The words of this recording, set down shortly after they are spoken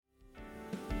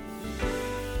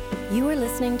You are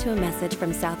listening to a message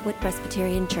from Southwood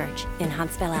Presbyterian Church in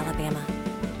Huntsville, Alabama.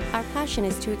 Our passion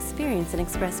is to experience and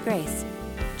express grace.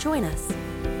 Join us.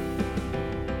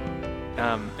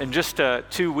 In just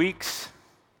 2 weeks,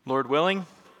 Lord willing,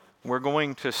 we're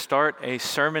going to start a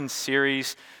sermon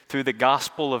series through the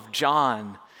Gospel of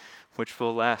John, which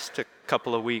will last a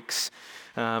couple of weeks.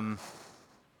 It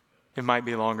might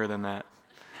be longer than that.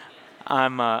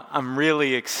 I'm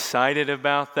really excited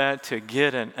about that, to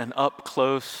get an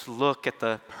up-close look at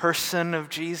the person of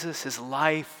Jesus, his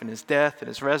life and his death and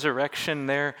his resurrection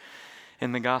there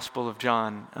in the Gospel of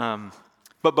John.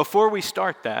 But before we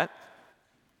start that,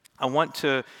 I want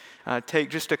to take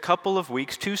just a couple of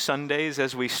weeks, 2 Sundays,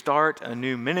 as we start a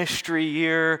new ministry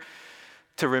year,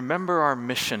 to remember our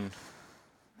mission,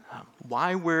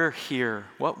 why we're here,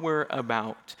 what we're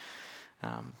about.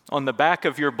 On the back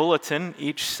of your bulletin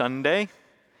each Sunday,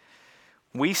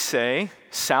 we say,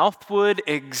 Southwood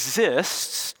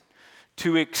exists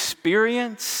to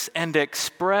experience and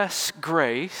express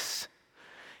grace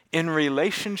in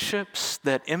relationships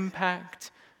that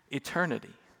impact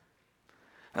eternity.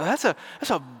 Now that's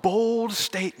a bold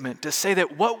statement to say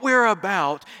that what we're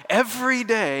about every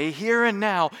day, here and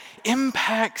now,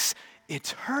 impacts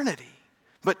eternity.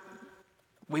 But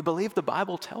we believe the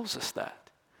Bible tells us that.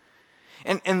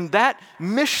 And that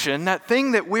mission, that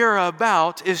thing that we're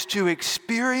about, is to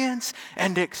experience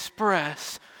and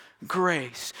express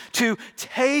grace, to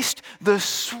taste the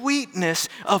sweetness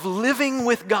of living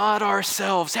with God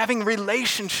ourselves, having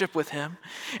relationship with Him,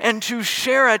 and to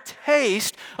share a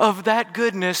taste of that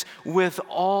goodness with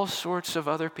all sorts of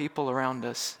other people around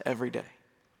us every day.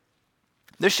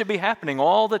 This should be happening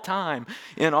all the time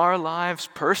in our lives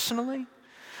personally,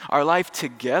 our life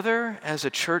together as a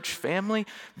church family,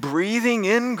 breathing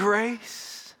in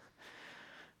grace,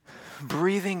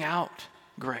 breathing out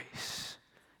grace.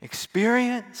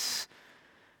 Experience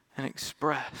and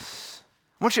express.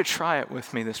 I want you to try it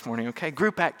with me this morning, okay?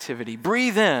 Group activity.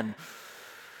 Breathe in.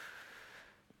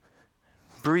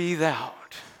 Breathe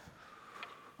out.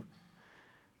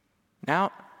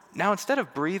 Now instead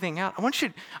of breathing out, I want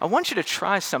you to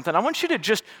try something. I want you to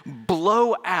just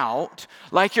blow out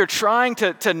like you're trying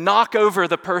to knock over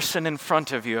the person in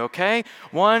front of you, okay?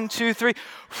 1, 2, 3.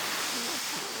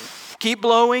 Keep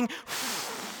blowing.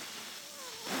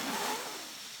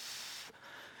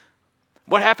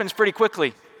 What happens pretty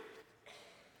quickly?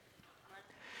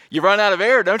 You run out of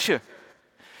air, don't you?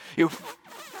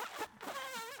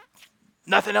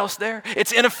 Nothing else there.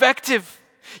 It's ineffective.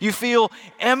 You feel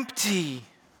empty.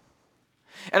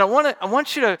 And I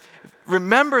want you to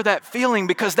remember that feeling,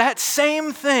 because that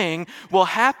same thing will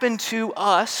happen to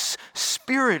us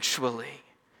spiritually.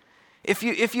 If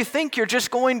you think you're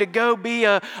just going to go be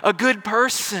a good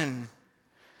person,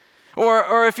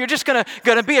 or if you're just going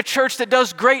to be a church that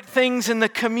does great things in the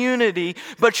community,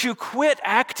 but you quit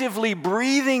actively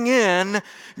breathing in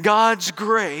God's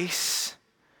grace,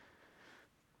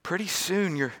 pretty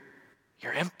soon you're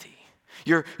empty.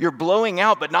 You're blowing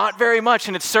out, but not very much,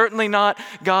 and it's certainly not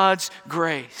God's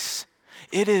grace.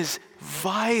 It is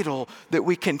vital that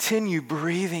we continue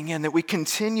breathing in, that we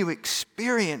continue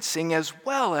experiencing as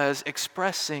well as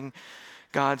expressing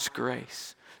God's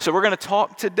grace. So we're going to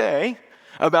talk today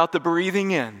about the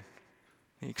breathing in,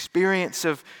 the experience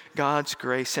of God's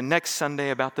grace, and next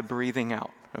Sunday about the breathing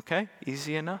out. Okay?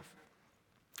 Easy enough?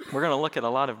 We're going to look at a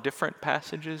lot of different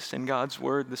passages in God's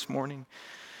Word this morning.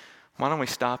 Why don't we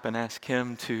stop and ask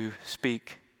Him to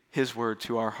speak His Word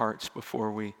to our hearts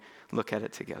before we look at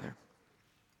it together.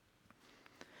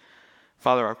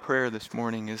 Father, our prayer this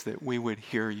morning is that we would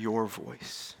hear Your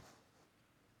voice.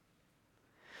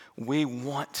 We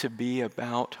want to be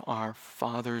about our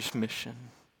Father's mission,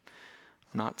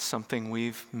 not something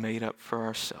we've made up for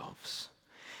ourselves.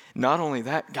 Not only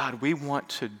that, God, we want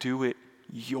to do it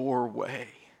Your way,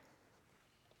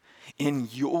 in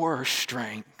Your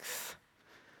strength,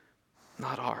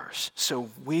 not ours.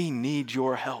 So we need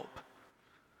Your help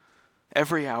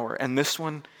every hour, and this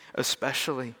one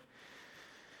especially.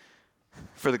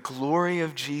 For the glory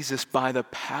of Jesus, by the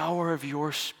power of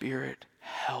Your Spirit,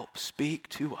 help speak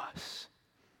to us.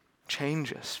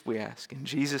 Change us, we ask, in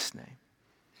Jesus' name.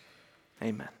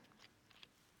 Amen.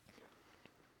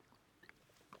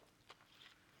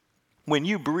 When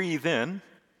you breathe in,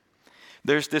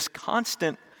 there's this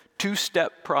constant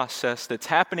 2-step process that's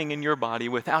happening in your body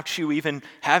without you even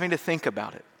having to think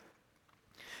about it.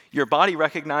 Your body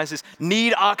recognizes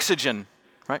need oxygen,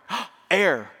 right?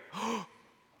 Air.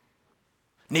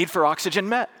 Need for oxygen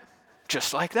met.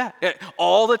 Just like that.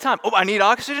 All the time. Oh, I need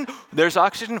oxygen. There's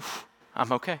oxygen.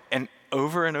 I'm okay. And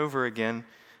over again,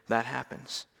 that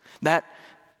happens. That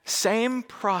same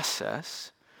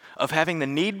process of having the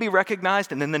need be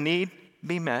recognized and then the need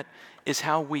be met is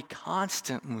how we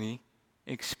constantly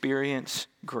experience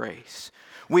grace.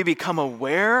 We become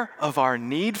aware of our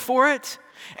need for it,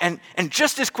 and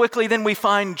just as quickly then we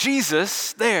find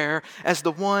Jesus there as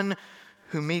the one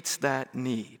who meets that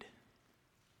need.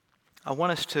 I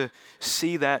want us to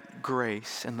see that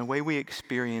grace and the way we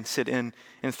experience it in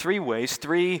three ways,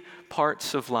 three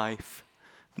parts of life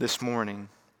this morning.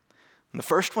 And the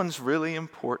first one's really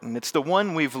important. It's the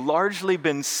one we've largely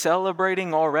been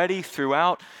celebrating already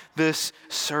throughout this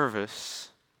service,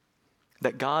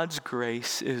 that God's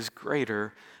grace is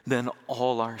greater than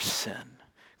all our sin.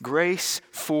 Grace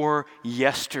for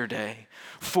yesterday,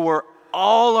 for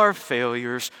all our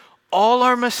failures, all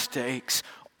our mistakes,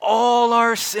 all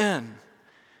our sin.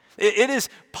 It is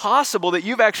possible that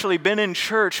you've actually been in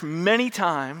church many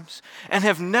times and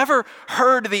have never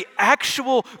heard the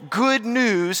actual good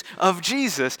news of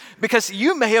Jesus because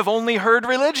you may have only heard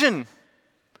religion.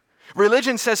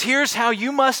 Religion says, here's how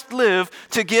you must live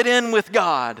to get in with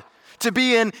God, to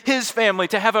be in His family,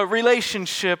 to have a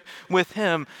relationship with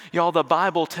Him. Y'all, the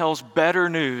Bible tells better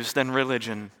news than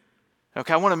religion.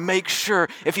 Okay, I want to make sure,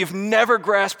 if you've never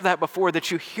grasped that before,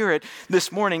 that you hear it this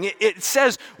morning. It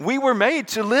says we were made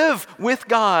to live with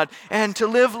God and to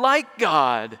live like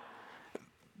God.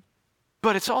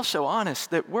 But it's also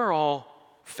honest that we're all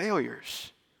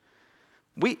failures.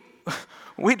 We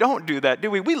don't do that,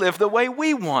 do we? We live the way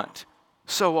we want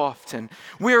so often.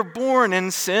 We're born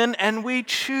in sin and we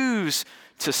choose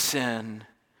to sin.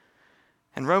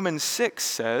 And Romans 6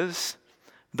 says,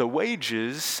 the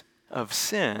wages of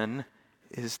sin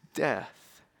is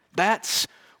death. That's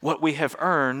what we have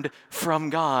earned from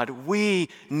God. We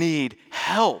need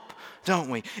help, don't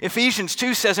we? Ephesians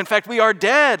 2 says, in fact, we are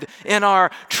dead in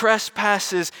our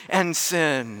trespasses and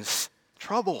sins.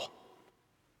 Trouble.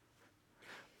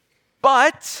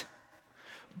 But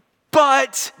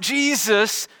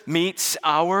Jesus meets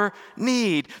our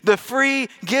need. The free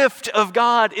gift of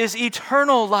God is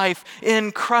eternal life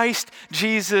in Christ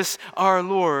Jesus our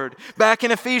Lord. Back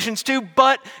in Ephesians 2,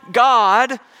 but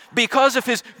God, because of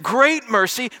His great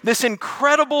mercy, this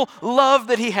incredible love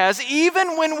that He has,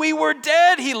 even when we were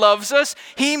dead, He loves us.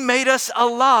 He made us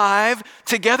alive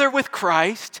together with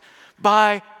Christ.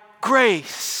 By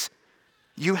grace,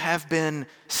 you have been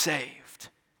saved.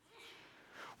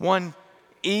 One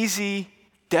easy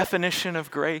definition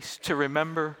of grace to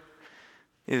remember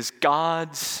is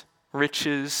God's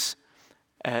riches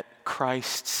at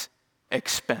Christ's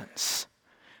expense.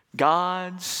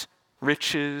 God's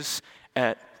riches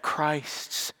at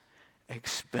Christ's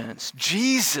expense.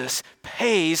 Jesus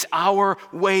pays our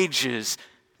wages,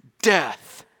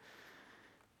 death.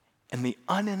 And the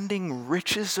unending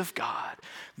riches of God,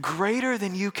 greater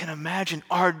than you can imagine,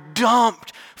 are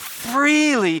dumped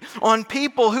freely on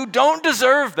people who don't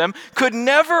deserve them, could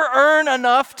never earn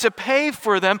enough to pay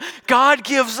for them. God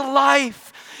gives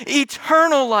life,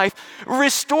 eternal life,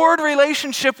 restored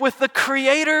relationship with the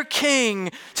Creator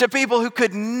King to people who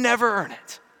could never earn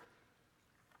it.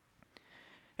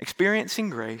 Experiencing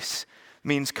grace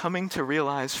means coming to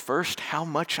realize first how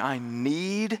much I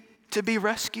need to be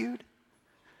rescued,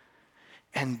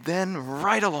 and then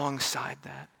right alongside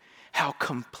that, how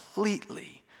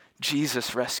completely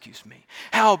Jesus rescues me.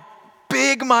 How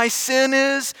big my sin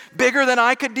is, bigger than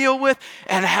I could deal with,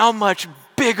 and how much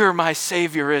bigger my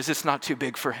Savior is. It's not too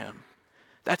big for Him.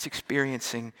 That's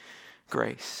experiencing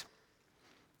grace.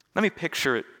 Let me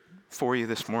picture it for you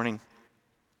this morning.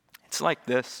 It's like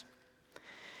this.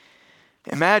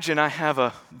 Imagine I have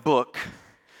a book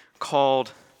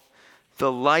called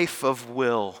The Life of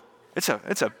Will. It's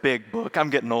a big book. I'm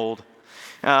getting old.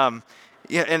 And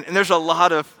there's a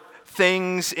lot of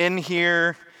things in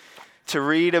here to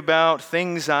read about,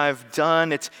 things I've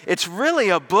done. It's really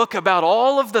a book about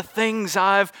all of the things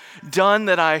I've done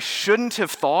that I shouldn't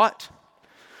have thought,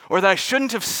 or that I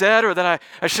shouldn't have said, or that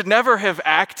I should never have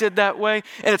acted that way.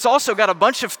 And it's also got a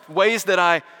bunch of ways that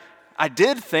I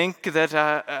did think that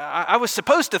I was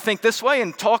supposed to think this way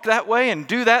and talk that way and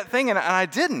do that thing, and I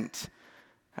didn't.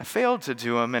 I failed to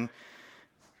do them. And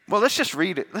well, let's just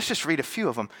read it. Let's just read a few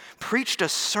of them. Preached a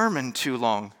sermon too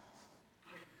long.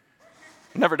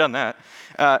 Never done that.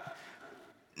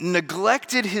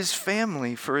 Neglected his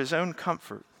family for his own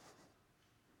comfort.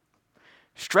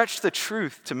 Stretched the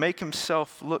truth to make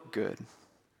himself look good.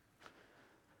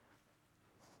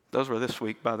 Those were this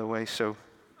week, by the way, so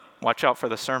watch out for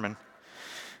the sermon.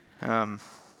 We're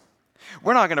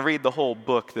not going to read the whole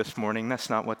book this morning. That's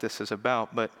not what this is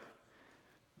about, but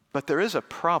there is a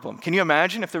problem. Can you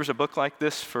imagine if there was a book like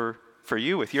this for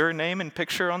you with your name and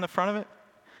picture on the front of it?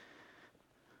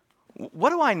 What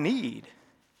do I need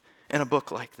in a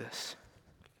book like this?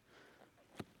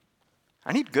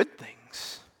 I need good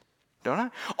things, don't I?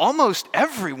 Almost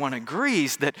everyone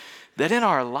agrees that in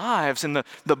our lives, in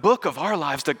the book of our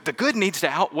lives, the good needs to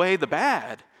outweigh the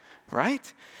bad,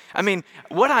 right? I mean,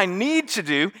 what I need to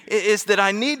do is that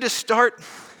I need to start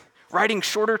writing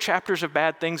shorter chapters of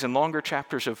bad things and longer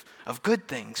chapters of good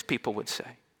things, people would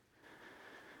say.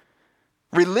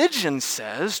 Religion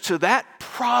says to that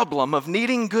problem of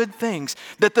needing good things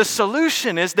that the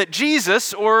solution is that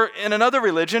Jesus, or in another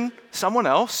religion, someone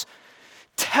else,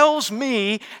 tells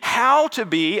me how to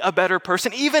be a better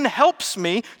person, even helps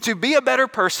me to be a better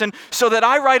person so that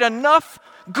I write enough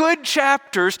good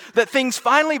chapters that things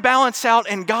finally balance out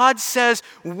and God says,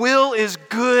 will is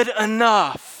good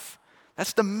enough.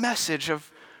 That's the message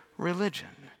of religion.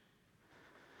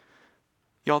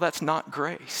 Y'all, that's not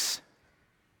grace.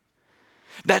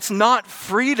 That's not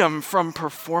freedom from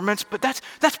performance, but that's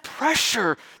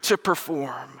pressure to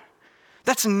perform.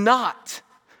 That's not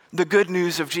the good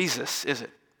news of Jesus, is it?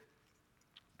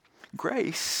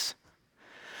 Grace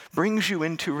brings you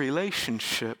into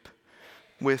relationship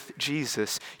with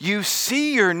Jesus. You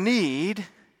see your need,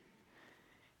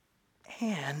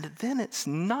 and then it's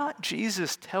not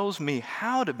Jesus tells me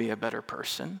how to be a better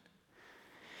person.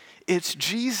 It's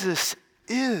Jesus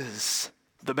is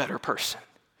the better person.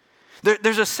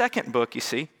 There's a second book, you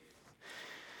see.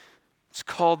 It's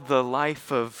called The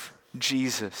Life of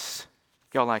Jesus.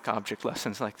 Y'all like object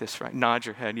lessons like this, right? Nod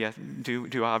your head, yeah,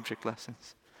 do object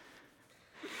lessons.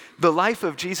 The Life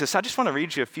of Jesus. I just want to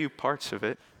read you a few parts of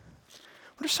it.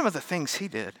 What are some of the things he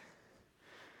did?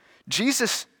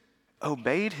 Jesus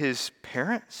obeyed his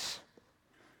parents.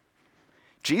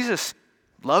 Jesus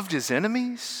loved his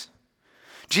enemies.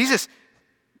 Jesus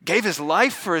gave his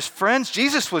life for his friends.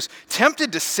 Jesus was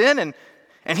tempted to sin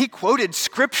and he quoted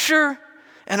scripture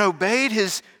and obeyed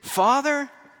his Father.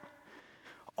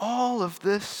 All of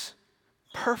this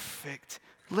perfect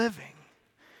living.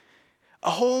 A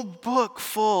whole book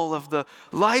full of the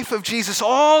life of Jesus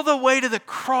all the way to the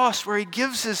cross where he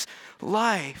gives his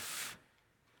life.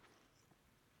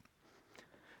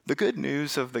 The good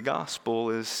news of the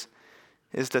gospel is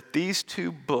that these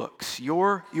two books,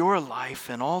 your life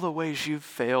and all the ways you've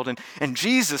failed, and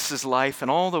Jesus' life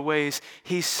and all the ways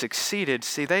he's succeeded,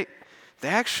 see, they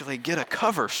actually get a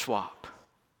cover swap.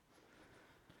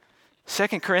 2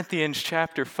 Corinthians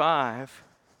chapter 5,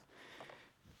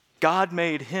 God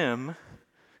made him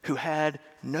who had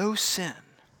no sin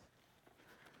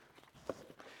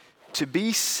to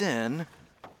be sin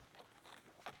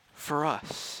for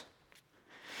us.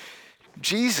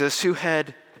 Jesus, who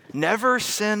had never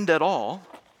sinned at all,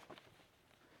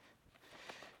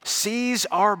 sees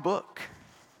our book.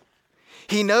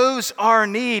 He knows our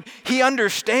need. He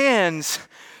understands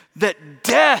that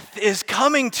death is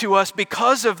coming to us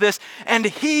because of this, and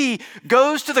he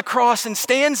goes to the cross and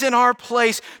stands in our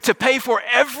place to pay for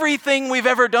everything we've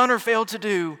ever done or failed to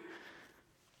do.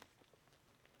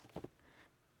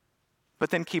 But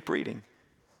then keep reading.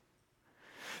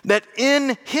 That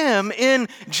in him, in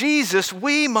Jesus,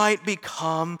 we might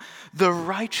become the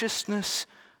righteousness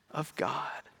of God.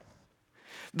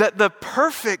 That the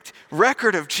perfect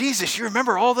record of Jesus, you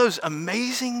remember all those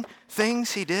amazing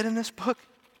things he did in this book?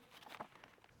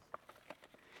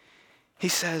 He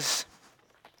says,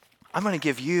 I'm going to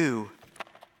give you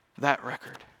that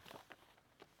record.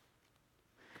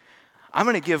 I'm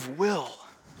going to give Will,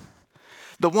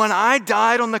 the one I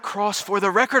died on the cross for,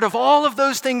 the record of all of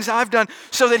those things I've done,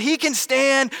 so that he can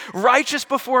stand righteous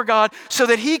before God, so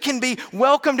that he can be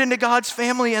welcomed into God's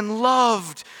family and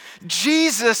loved.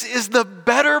 Jesus is the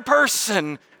better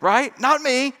person, right? Not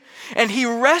me. And he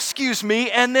rescues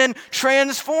me and then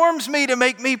transforms me to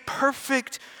make me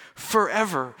perfect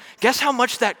forever. Guess how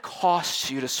much that costs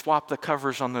you to swap the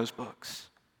covers on those books?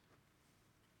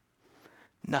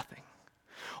 Nothing.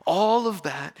 All of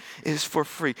that is for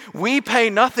free. We pay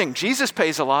nothing. Jesus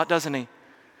pays a lot, doesn't he?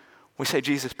 We say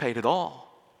Jesus paid it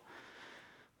all.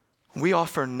 We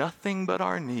offer nothing but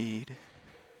our need,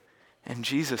 and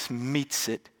Jesus meets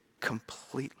it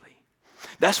completely.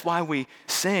 That's why we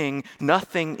sing,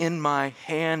 nothing in my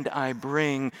hand I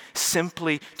bring,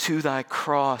 simply to thy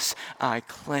cross I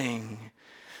cling.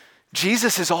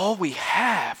 Jesus is all we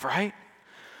have, right?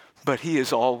 But he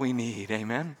is all we need,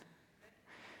 amen?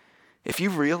 If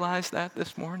you realize that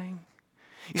this morning,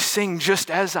 you sing just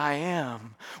as I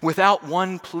am, without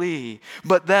one plea,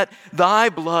 but that thy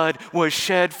blood was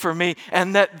shed for me,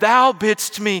 and that thou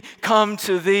bidst me come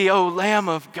to thee, O Lamb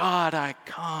of God, I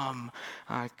come,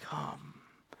 I come.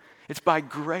 It's by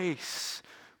grace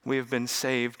we have been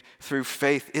saved through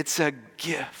faith. It's a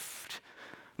gift,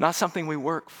 not something we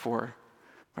work for.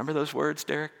 Remember those words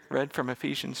Derek read from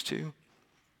Ephesians 2?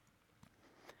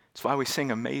 That's why we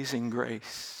sing Amazing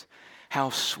Grace. How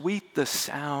sweet the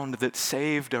sound that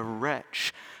saved a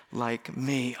wretch like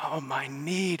me. Oh, my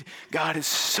need, God, is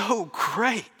so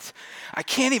great. I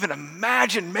can't even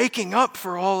imagine making up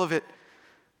for all of it.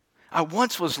 I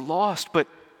once was lost, but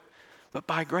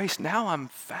by grace now I'm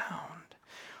found.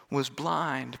 Was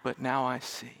blind, but now I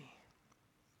see.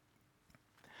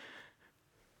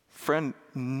 Friend,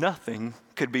 nothing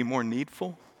could be more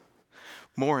needful,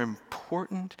 more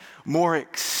important, more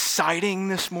exciting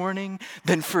this morning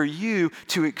than for you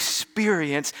to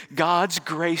experience God's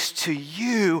grace to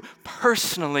you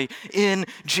personally in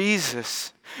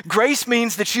Jesus. Grace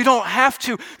means that you don't have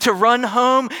to run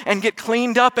home and get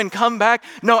cleaned up and come back.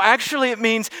 No, actually it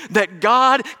means that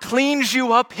God cleans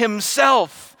you up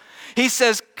himself. He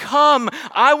says, come,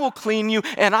 I will clean you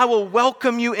and I will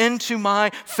welcome you into my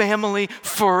family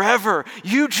forever.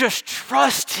 You just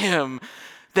trust him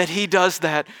that he does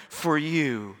that for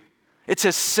you. It's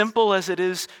as simple as it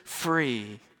is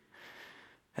free.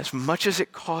 As much as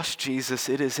it cost Jesus,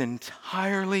 it is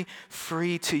entirely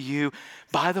free to you.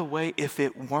 By the way, if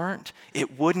it weren't,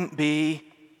 it wouldn't be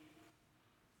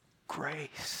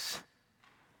grace.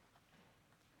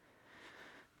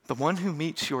 The one who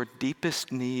meets your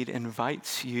deepest need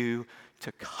invites you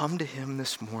to come to him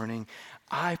this morning.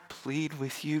 I plead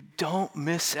with you, don't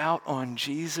miss out on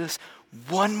Jesus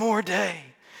one more day.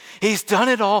 He's done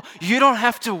it all. You don't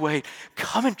have to wait.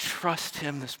 Come and trust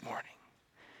him this morning.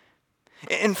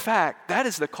 In fact, that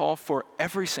is the call for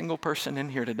every single person in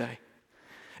here today.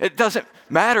 It doesn't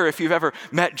matter if you've ever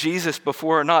met Jesus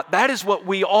before or not. That is what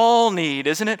we all need,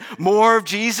 isn't it? More of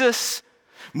Jesus,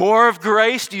 more of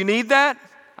grace. Do you need that?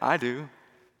 I do.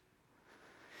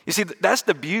 You see, that's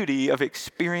the beauty of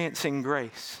experiencing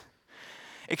grace.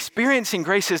 Experiencing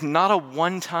grace is not a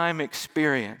one-time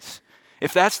experience.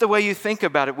 If that's the way you think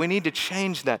about it, we need to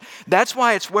change that. That's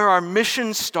why it's where our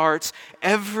mission starts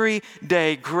every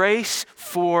day. Grace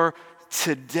for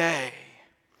today.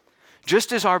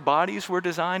 Just as our bodies were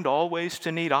designed always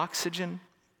to need oxygen,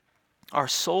 our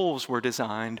souls were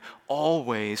designed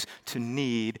always to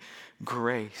need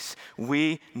grace.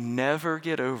 We never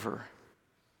get over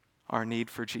our need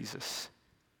for Jesus.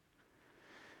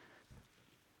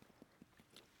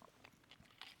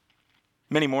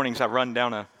 Many mornings I run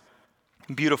down a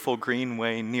beautiful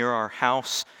greenway near our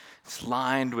house. It's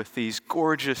lined with these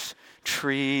gorgeous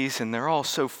trees, and they're all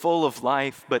so full of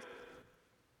life, but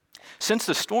since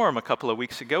the storm a couple of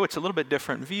weeks ago, it's a little bit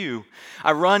different view.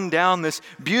 I run down this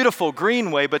beautiful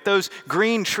greenway, but those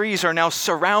green trees are now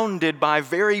surrounded by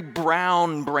very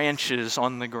brown branches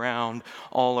on the ground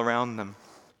all around them.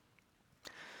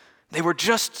 They were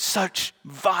just such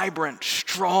vibrant,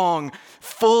 strong,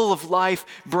 full of life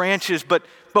branches, but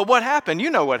what happened?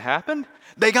 You know what happened.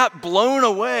 They got blown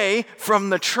away from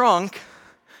the trunk,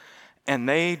 and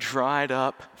they dried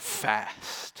up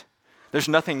fast. There's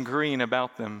nothing green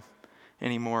about them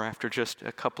anymore after just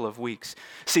a couple of weeks.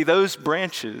 See, those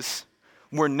branches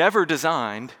were never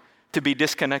designed to be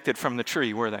disconnected from the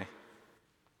tree, were they?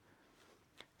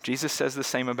 Jesus says the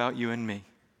same about you and me.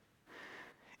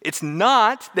 It's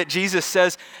not that Jesus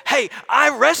says, hey,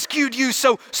 I rescued you,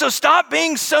 so stop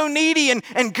being so needy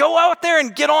and go out there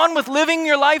and get on with living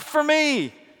your life for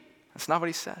me. That's not what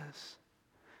he says.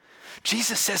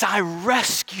 Jesus says, I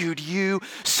rescued you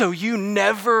so you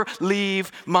never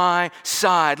leave my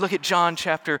side. Look at John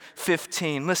chapter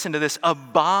 15. Listen to this.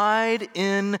 Abide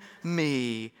in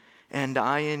me and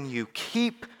I in you.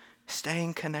 Keep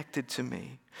staying connected to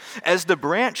me. As the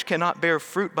branch cannot bear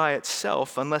fruit by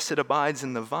itself unless it abides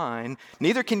in the vine,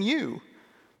 neither can you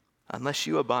unless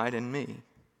you abide in me.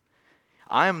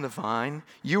 I am the vine,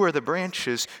 you are the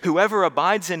branches. Whoever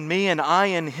abides in me and I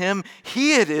in him,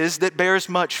 he it is that bears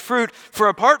much fruit. For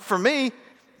apart from me,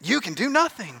 you can do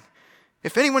nothing.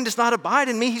 If anyone does not abide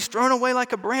in me, he's thrown away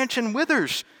like a branch and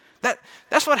withers.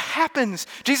 That's what happens.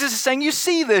 Jesus is saying, you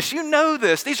see this, you know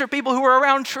this. These are people who are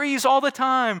around trees all the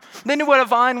time. They knew what a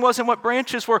vine was and what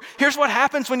branches were. Here's what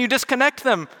happens when you disconnect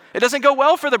them. It doesn't go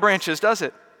well for the branches, does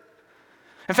it?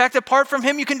 In fact, apart from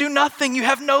him, you can do nothing. You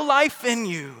have no life in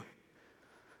you.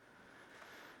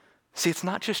 See, it's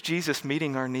not just Jesus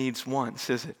meeting our needs once,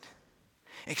 is it?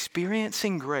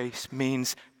 Experiencing grace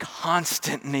means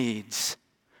constant needs,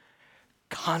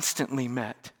 constantly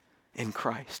met in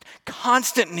Christ.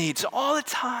 Constant needs all the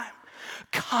time,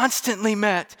 constantly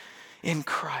met in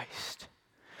Christ.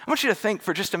 I want you to think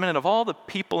for just a minute of all the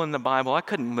people in the Bible. I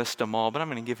couldn't list them all, but I'm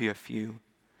going to give you a few.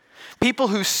 People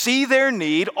who see their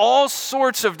need, all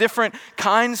sorts of different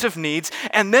kinds of needs,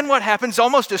 and then what happens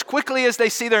almost as quickly as they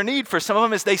see their need for some of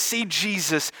them is they see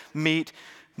Jesus meet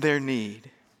their need.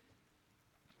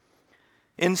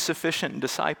 Insufficient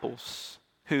disciples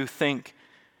who think,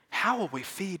 how will we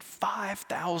feed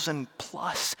 5,000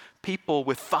 plus people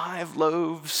with 5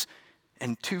 loaves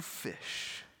and 2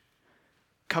 fish?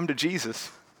 Come to Jesus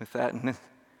with that,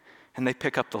 and they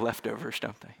pick up the leftovers,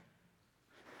 don't they?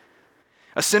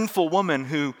 A sinful woman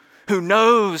who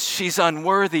knows she's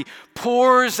unworthy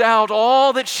pours out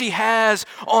all that she has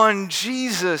on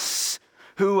Jesus,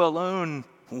 who alone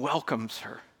welcomes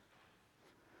her.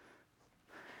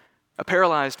 A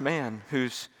paralyzed man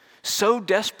who's so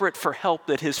desperate for help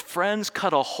that his friends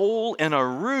cut a hole in a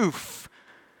roof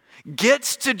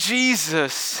gets to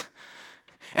Jesus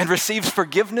and receives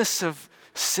forgiveness of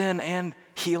sin and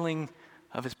healing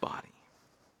of his body.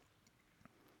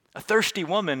 A thirsty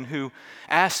woman who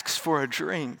asks for a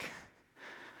drink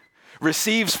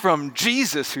receives from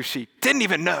Jesus, who she didn't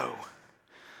even know,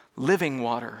 living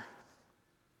water.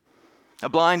 A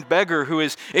blind beggar who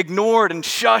is ignored and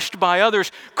shushed by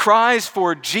others cries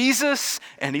for Jesus,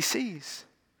 and he sees.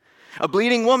 A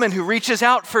bleeding woman who reaches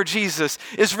out for Jesus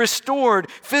is restored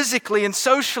physically and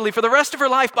socially for the rest of her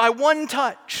life by one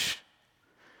touch.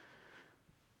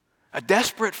 A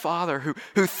desperate father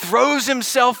who throws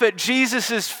himself at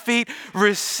Jesus' feet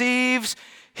receives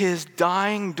his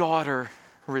dying daughter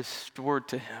restored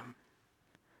to him.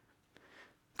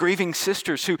 Grieving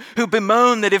sisters who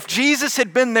bemoan that if Jesus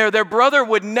had been there, their brother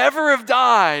would never have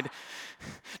died.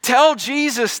 Tell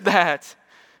Jesus that.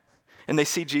 And they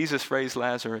see Jesus raise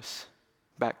Lazarus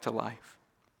back to life.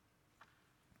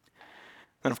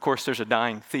 And of course, there's a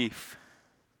dying thief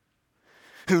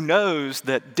who knows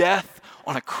that death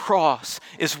on a cross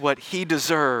is what he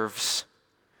deserves.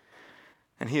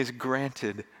 And he is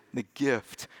granted the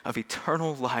gift of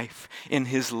eternal life in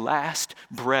his last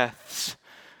breaths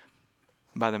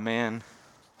by the man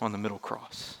on the middle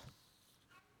cross.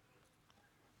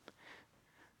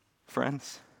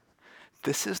 Friends,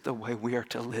 this is the way we are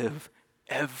to live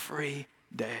every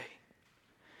day.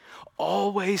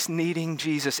 Always needing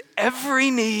Jesus.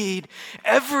 Every need,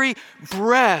 every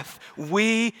breath,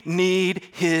 we need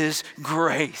his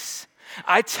grace.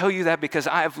 I tell you that because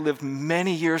I have lived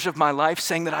many years of my life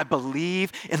saying that I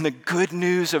believe in the good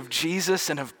news of Jesus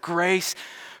and of grace,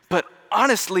 but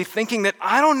honestly thinking that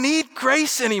I don't need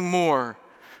grace anymore.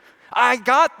 I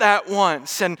got that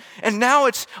once, and now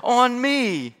it's on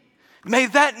me. May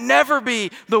that never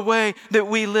be the way that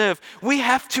we live. We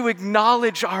have to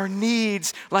acknowledge our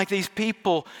needs like these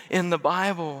people in the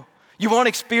Bible. You won't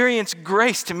experience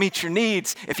grace to meet your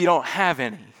needs if you don't have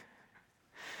any.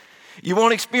 You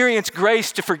won't experience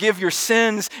grace to forgive your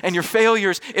sins and your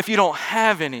failures if you don't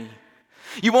have any.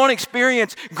 You won't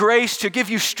experience grace to give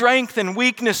you strength and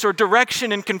weakness or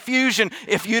direction and confusion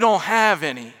if you don't have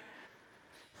any.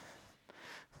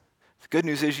 The good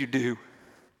news is you do.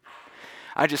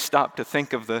 I just stopped to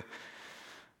think of the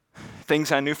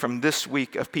things I knew from this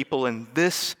week of people in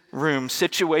this room,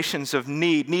 situations of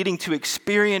need, needing to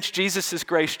experience Jesus'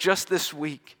 grace just this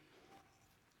week.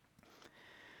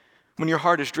 When your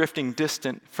heart is drifting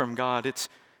distant from God, it's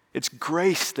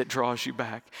grace that draws you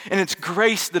back, and it's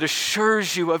grace that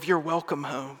assures you of your welcome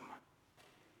home.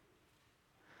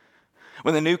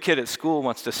 When the new kid at school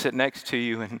wants to sit next to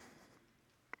you and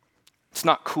it's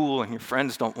not cool and your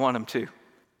friends don't want him to,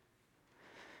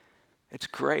 it's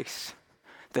grace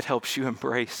that helps you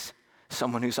embrace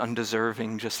someone who's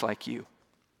undeserving just like you.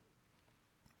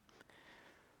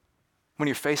 When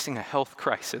you're facing a health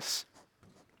crisis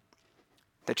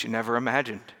that you never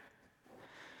imagined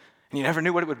and you never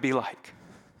knew what it would be like,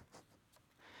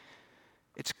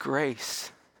 it's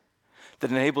grace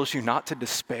that enables you not to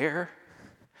despair,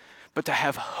 but to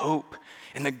have hope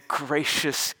in the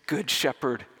gracious Good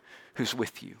Shepherd who's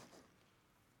with you.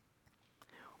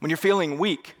 When you're feeling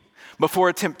weak before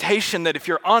a temptation that, if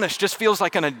you're honest, just feels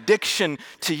like an addiction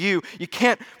to you, you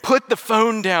can't put the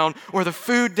phone down or the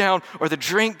food down or the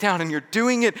drink down, and you're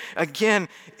doing it again.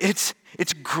 It's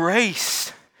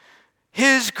grace.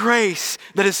 His grace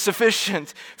that is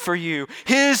sufficient for you.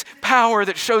 His power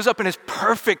that shows up and is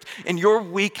perfect in your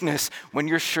weakness when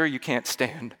you're sure you can't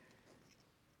stand.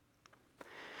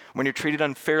 When you're treated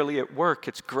unfairly at work,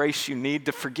 it's grace you need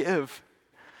to forgive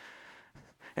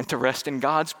and to rest in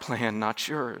God's plan, not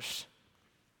yours.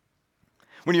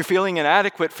 When you're feeling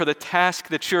inadequate for the task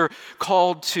that you're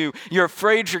called to, you're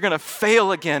afraid you're going to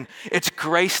fail again, it's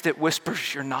grace that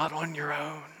whispers you're not on your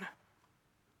own.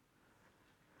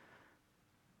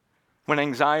 When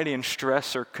anxiety and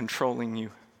stress are controlling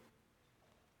you,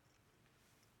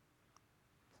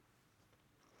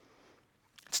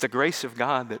 it's the grace of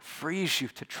God that frees you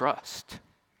to trust.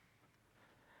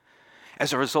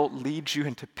 As a result, leads you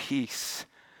into peace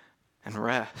and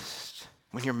rest.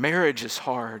 When your marriage is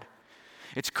hard,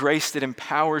 It's grace that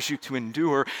empowers you to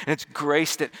endure, and it's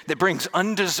grace that brings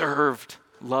undeserved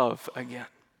love again.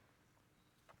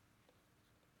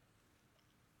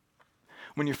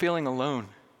 When you're feeling alone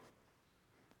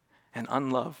and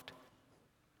unloved,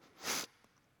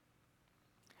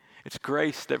 it's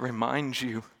grace that reminds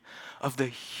you of the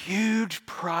huge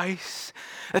price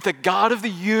that the God of the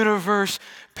universe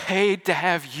paid to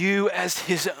have you as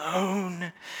his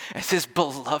own, as his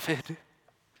beloved.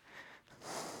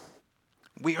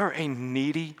 We are a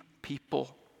needy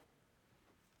people,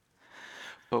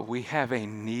 but we have a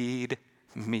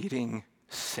need-meeting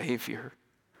Savior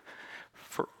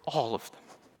for all of them.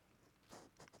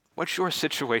 What's your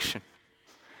situation?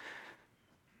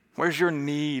 Where's your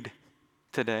need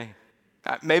today?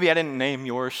 Maybe I didn't name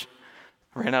yours.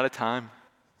 I ran out of time.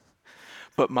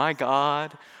 But my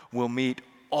God will meet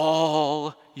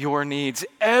all your needs,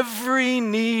 every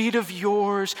need of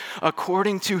yours,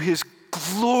 according to his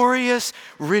glorious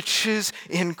riches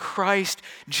in Christ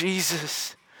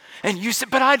Jesus. And you said,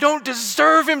 but I don't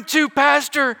deserve him to,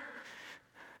 Pastor.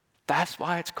 That's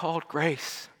why it's called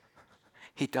grace.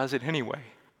 He does it anyway.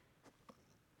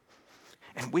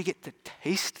 And we get to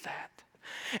taste that.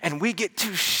 And we get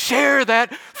to share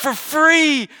that for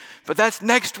free. But that's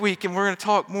next week, and we're going to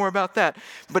talk more about that.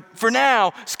 But for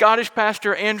now, Scottish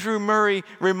pastor Andrew Murray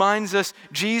reminds us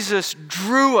Jesus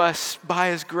drew us by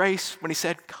his grace when he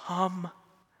said, come.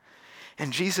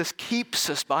 And Jesus keeps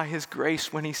us by his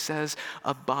grace when he says,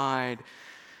 abide.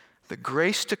 The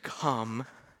grace to come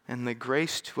and the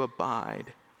grace to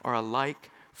abide are alike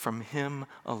from him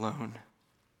alone.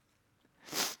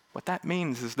 What that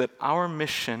means is that our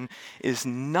mission is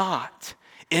not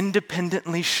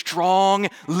independently strong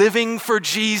living for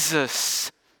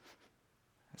Jesus.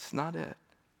 That's not it.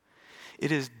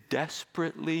 It is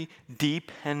desperately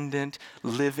dependent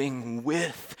living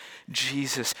with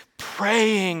Jesus,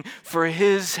 praying for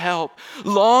his help,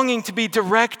 longing to be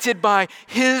directed by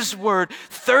his word,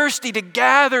 thirsty to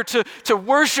gather, to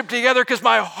worship together because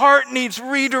my heart needs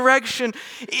redirection,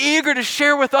 eager to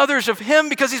share with others of him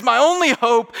because he's my only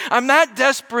hope. I'm that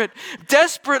desperate,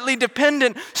 desperately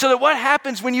dependent, so that what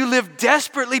happens when you live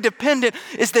desperately dependent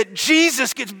is that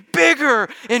Jesus gets bigger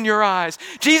in your eyes.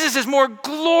 Jesus is more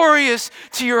glorious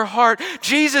to your heart.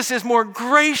 Jesus is more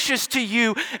gracious to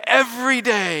you every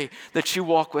day that you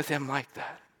walk with him like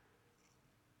that.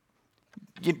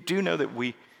 You do know that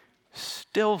we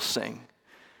still sing.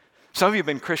 Some of you have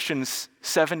been Christians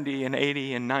 70 and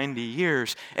 80 and 90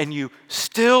 years, and you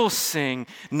still sing,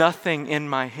 nothing in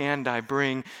my hand I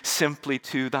bring, simply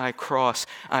to thy cross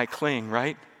I cling,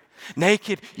 right?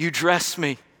 Naked, you dress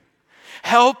me.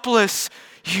 Helpless,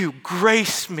 you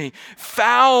grace me.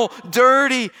 Foul,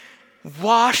 dirty,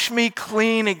 wash me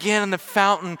clean again in the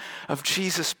fountain of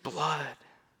Jesus' blood.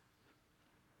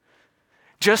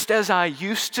 Just as I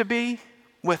used to be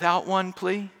without one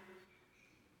plea.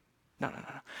 No.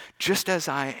 Just as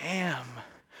I am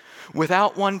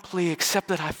without one plea, except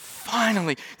that I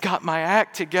finally got my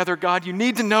act together. God, you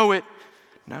need to know it.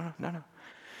 No.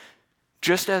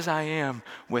 Just as I am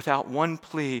without one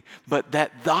plea, but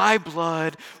that thy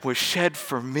blood was shed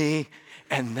for me,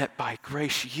 and that by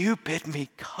grace you bid me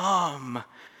come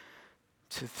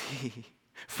to thee.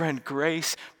 Friend,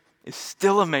 grace is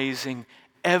still amazing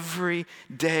every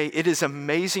day. It is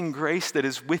amazing grace that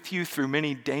is with you through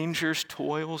many dangers,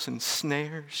 toils, and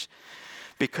snares,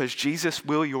 because Jesus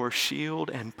will your shield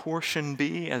and portion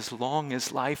be as long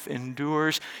as life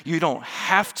endures. You don't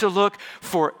have to look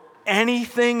for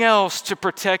anything else to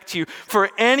protect you, for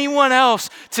anyone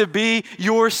else to be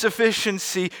your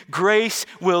sufficiency. Grace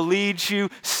will lead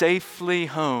you safely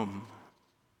home.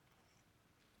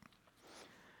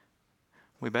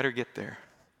 We better get there.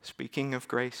 Speaking of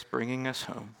grace bringing us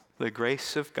home, the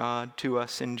grace of God to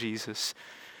us in Jesus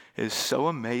is so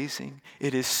amazing.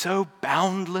 It is so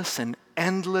boundless and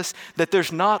endless that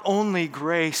there's not only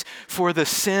grace for the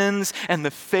sins and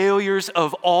the failures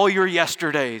of all your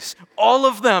yesterdays. All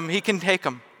of them, he can take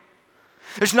them.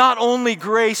 There's not only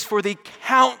grace for the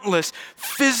countless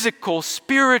physical,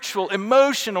 spiritual,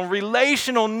 emotional,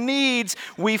 relational needs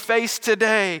we face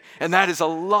today, and that is a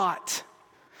lot,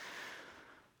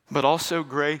 but also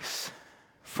grace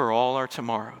for all our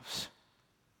tomorrows.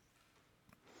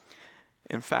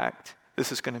 In fact,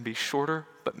 this is going to be shorter,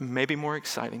 but maybe more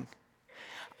exciting.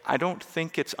 I don't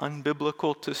think it's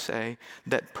unbiblical to say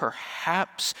that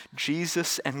perhaps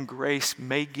Jesus and grace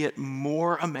may get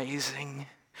more amazing,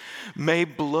 may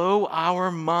blow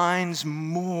our minds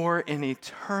more in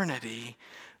eternity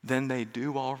than they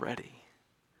do already.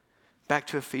 Back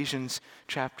to Ephesians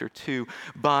chapter 2.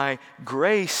 By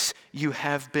grace you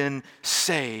have been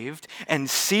saved and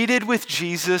seated with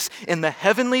Jesus in the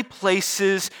heavenly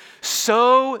places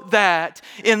so that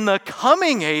in the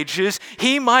coming ages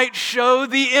he might show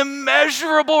the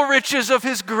immeasurable riches of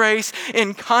his grace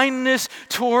in kindness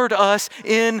toward us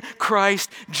in Christ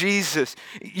Jesus.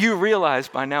 You realize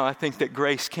by now, I think, that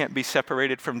grace can't be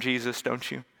separated from Jesus,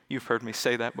 don't you? You've heard me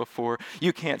say that before.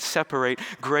 You can't separate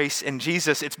grace and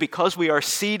Jesus. It's because we are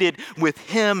seated with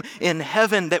him in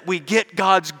heaven that we get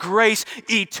God's grace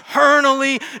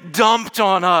eternally dumped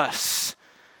on us.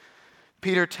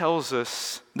 Peter tells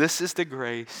us this is the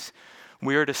grace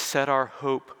we are to set our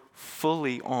hope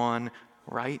fully on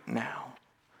right now.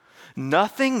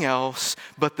 Nothing else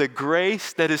but the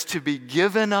grace that is to be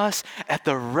given us at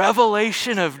the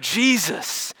revelation of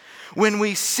Jesus. When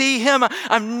we see him,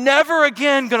 I'm never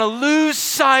again going to lose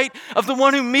sight of the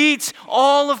one who meets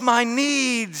all of my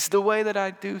needs the way that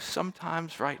I do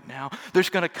sometimes right now. There's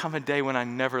going to come a day when I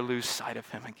never lose sight of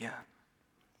him again.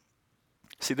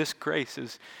 See, this grace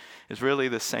is really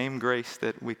the same grace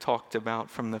that we talked about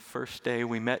from the first day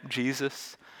we met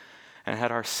Jesus and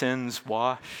had our sins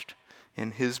washed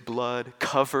in his blood,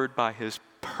 covered by his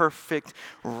perfect,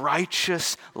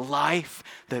 righteous life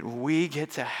that we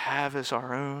get to have as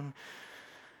our own.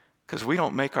 Because we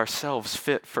don't make ourselves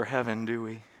fit for heaven, do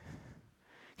we?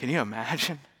 Can you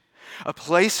imagine? A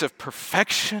place of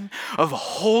perfection, of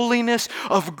holiness,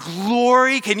 of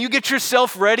glory. Can you get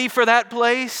yourself ready for that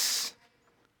place?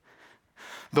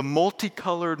 The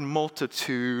multicolored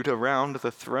multitude around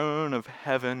the throne of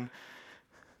heaven,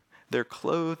 they're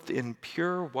clothed in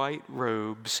pure white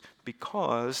robes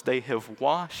because they have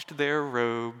washed their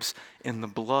robes in the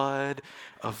blood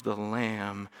of the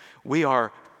Lamb. We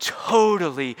are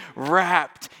totally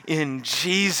wrapped in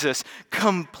Jesus,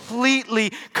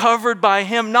 completely covered by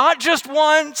him, not just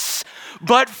once,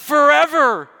 but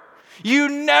forever. You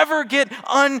never get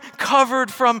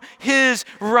uncovered from his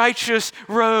righteous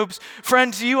robes.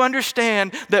 Friends, do you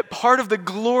understand that part of the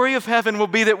glory of heaven will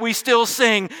be that we still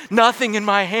sing, nothing in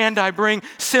my hand I bring,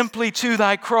 simply to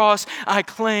thy cross I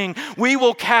cling. We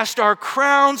will cast our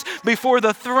crowns before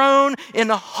the throne in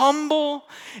a humble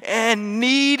and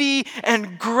needy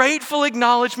and grateful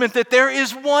acknowledgement that there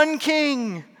is one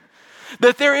King,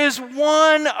 that there is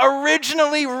one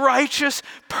originally righteous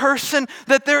person,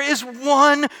 that there is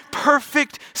one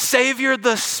perfect Savior,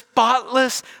 the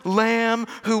spotless Lamb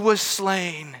who was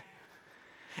slain.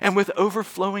 And with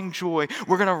overflowing joy,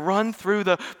 we're going to run through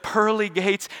the pearly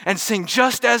gates and sing,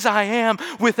 just as I am,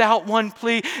 without one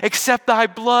plea, except thy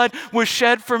blood was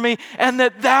shed for me, and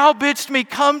that thou bidst me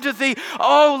come to thee.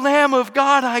 O Lamb of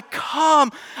God, I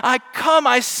come,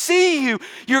 I see you.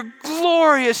 You're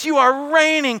glorious, you are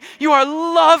reigning, you are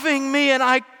loving me, and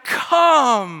I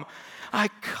come.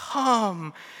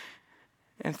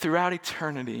 And throughout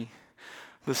eternity,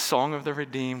 the song of the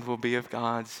redeemed will be of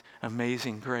God's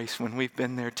amazing grace. When we've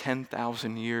been there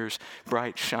 10,000 years,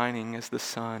 bright shining as the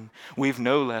sun, we've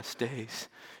no less days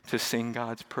to sing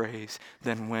God's praise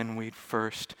than when we'd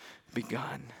first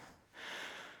begun.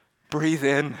 Breathe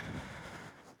in.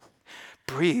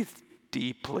 Breathe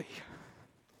deeply.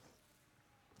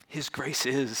 His grace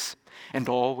is and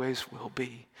always will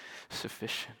be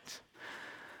sufficient.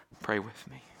 Pray with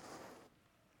me.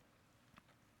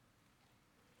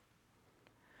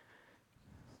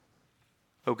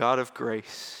 O God of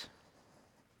grace,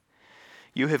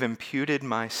 you have imputed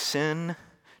my sin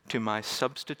to my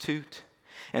substitute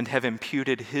and have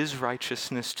imputed his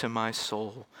righteousness to my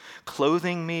soul,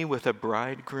 clothing me with a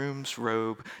bridegroom's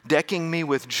robe, decking me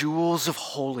with jewels of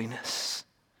holiness.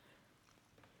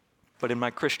 But in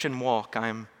my Christian walk, I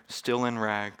am still in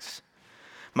rags.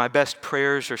 My best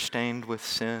prayers are stained with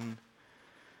sin.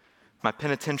 My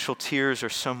penitential tears are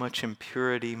so much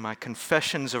impurity. My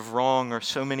confessions of wrong are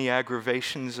so many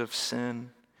aggravations of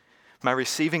sin. My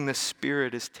receiving the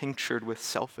Spirit is tinctured with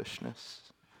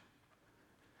selfishness.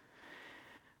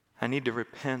 I need to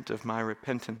repent of my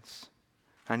repentance.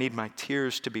 I need my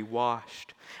tears to be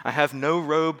washed. I have no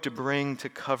robe to bring to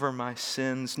cover my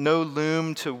sins, no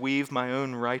loom to weave my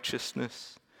own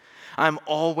righteousness. I'm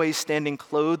always standing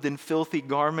clothed in filthy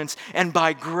garments, and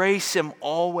by grace am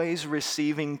always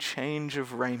receiving change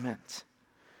of raiment.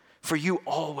 For you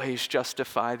always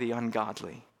justify the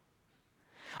ungodly.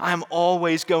 I'm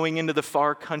always going into the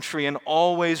far country and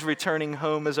always returning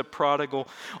home as a prodigal,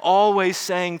 always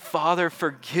saying, Father,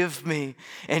 forgive me,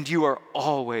 and you are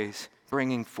always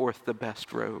bringing forth the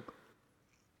best robe.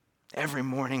 Every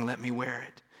morning let me wear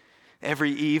it.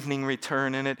 Every evening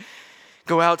return in it.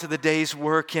 Go out to the day's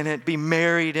work in it, be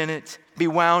married in it, be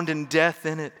wound in death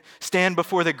in it, stand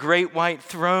before the great white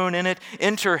throne in it,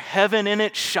 enter heaven in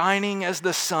it, shining as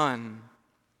the sun.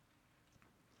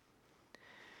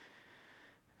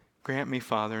 Grant me,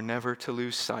 Father, never to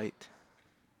lose sight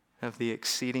of the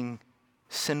exceeding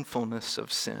sinfulness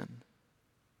of sin,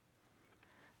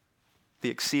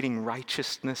 the exceeding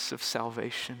righteousness of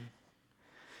salvation,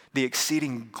 the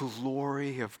exceeding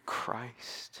glory of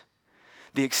Christ,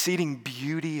 the exceeding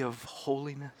beauty of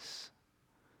holiness,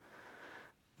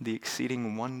 the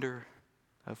exceeding wonder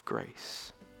of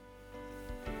grace.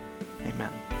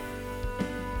 Amen.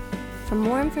 For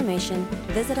more information,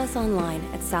 visit us online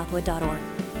at southwood.org.